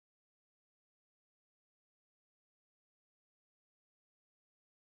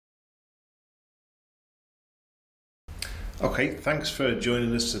Okay, thanks for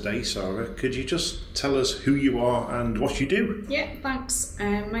joining us today, Sara. Could you just tell us who you are and what you do? Yeah, thanks.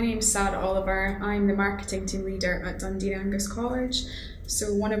 My name is Sara Oliver. I'm the marketing team leader at Dundee Angus College.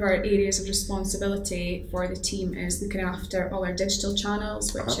 So one of our areas of responsibility for the team is looking after all our digital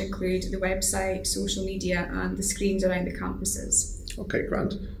channels, which include the website, social media and the screens around the campuses. Okay,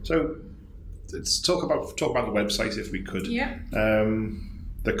 grand. So let's talk about the website if we could. Yeah.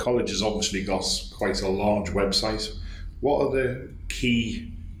 The college has obviously got quite a large website. What are the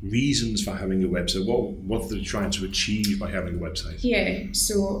key reasons for having a website? What are they trying to achieve by having a website? Yeah,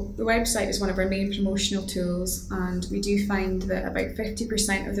 so the website is one of our main promotional tools, and we do find that about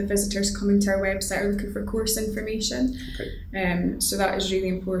 50% of the visitors coming to our website are looking for course information. Okay. So that is really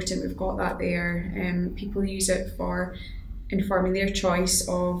important. We've got that there. People use it for informing their choice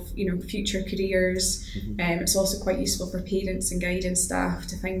of future careers. It's also quite useful for parents and guidance staff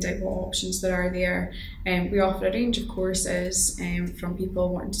to find out what options there are there. We offer a range of courses from people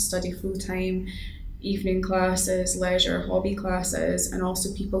wanting to study full-time, evening classes, leisure, hobby classes, and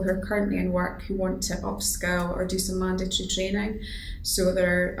also people who are currently in work who want to upskill or do some mandatory training. So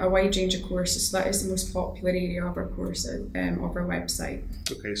there are a wide range of courses. So that is the most popular area of our courses of our website.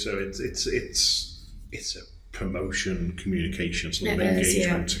 Okay, so it's a promotion, communication, sort of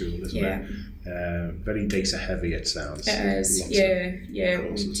engagement tool, isn't it? Very data heavy, it sounds. It is,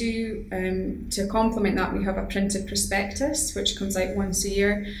 We do, to complement that, we have a printed prospectus which comes out once a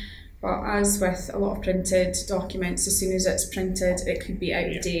year. But as with a lot of printed documents, as soon as it's printed, it could be out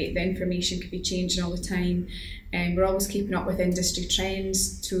of date. The information could be changing all the time. And we're always keeping up with industry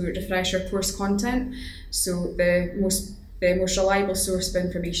trends to refresh our course content. So the most reliable source of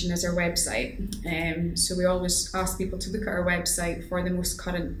information is our website. So we always ask people to look at our website for the most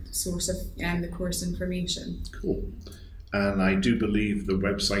current source of the course information. Cool. And I do believe the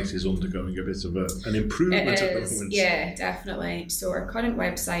website is undergoing a bit of an improvement at the moment. Yeah, definitely. So our current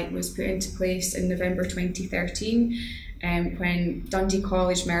website was put into place in November 2013 when Dundee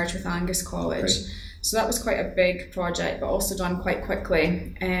College merged with Angus College. Okay. So that was quite a big project, but also done quite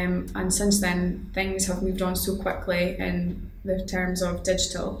quickly. And since then, things have moved on so quickly in the terms of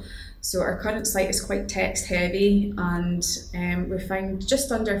digital. So our current site is quite text heavy, and we find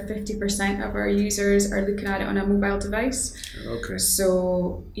just under 50% of our users are looking at it on a mobile device. Okay.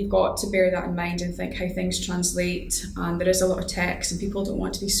 So you've got to bear that in mind and think how things translate, and there is a lot of text and people don't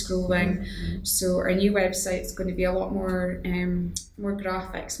want to be scrolling. So our new website is going to be a lot more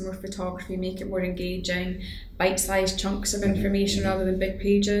graphics, more photography, make it more engaging, bite-sized chunks of information rather than big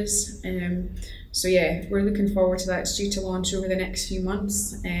pages. So yeah, we're looking forward to that. It's due to launch over the next few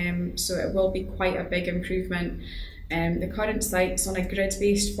months, so it will be quite a big improvement. The current site's on a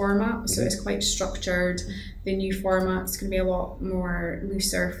grid-based format, so it's quite structured. The new format's going to be a lot more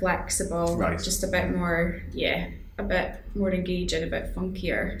looser, flexible, just a bit more, a bit more engaging, a bit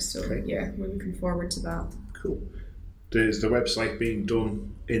funkier. So yeah, we're looking forward to that. Cool. Is the website being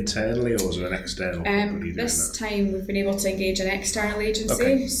done internally, or is it an external company? This time we've been able to engage an external agency.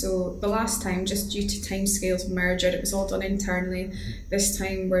 Okay. So the last time, just due to timescales of merger, it was all done internally. This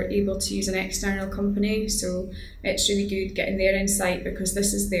time we're able to use an external company, so it's really good getting their insight because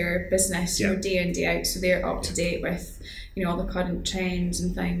this is their business, day in, day out, so they're up to date with all the current trends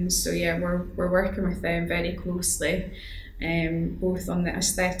and things. So yeah, we're working with them very closely. Both on the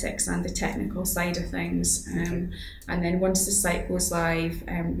aesthetics and the technical side of things, and then once the site goes live,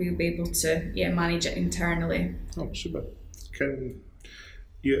 we'll be able to manage it internally. Oh, super. Can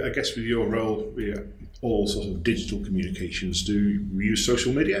you, I guess with your role, all sorts of digital communications, do you use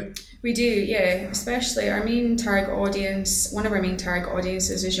social media? We do, yeah, especially our main target audience, one of our main target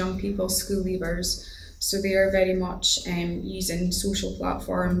audiences is young people, school leavers. So they are very much using social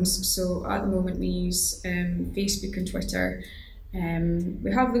platforms. So at the moment we use Facebook and Twitter.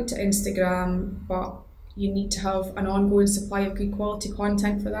 We have looked at Instagram, but you need to have an ongoing supply of good quality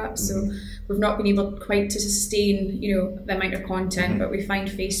content for that. So we've not been able quite to sustain, the amount of content, but we find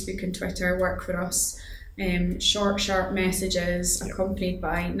Facebook and Twitter work for us. Short, sharp messages accompanied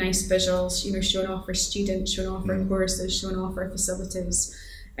by nice visuals, showing off our students, showing off our courses, showing off our facilities.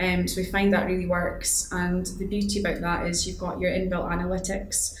 So we find that really works, and the beauty about that is you've got your inbuilt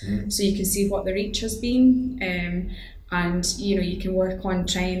analytics, so you can see what the reach has been, and you can work on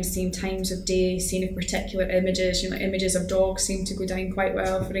trends, seeing times of day, seeing if particular images, images of dogs seem to go down quite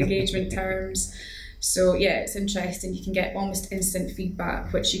well for engagement terms. So yeah, it's interesting. You can get almost instant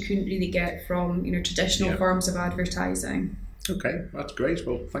feedback, which you couldn't really get from traditional forms of advertising. Okay, that's great.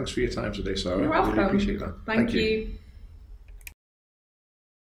 Well, thanks for your time today, Sara. You're welcome. Really appreciate that. Thank you.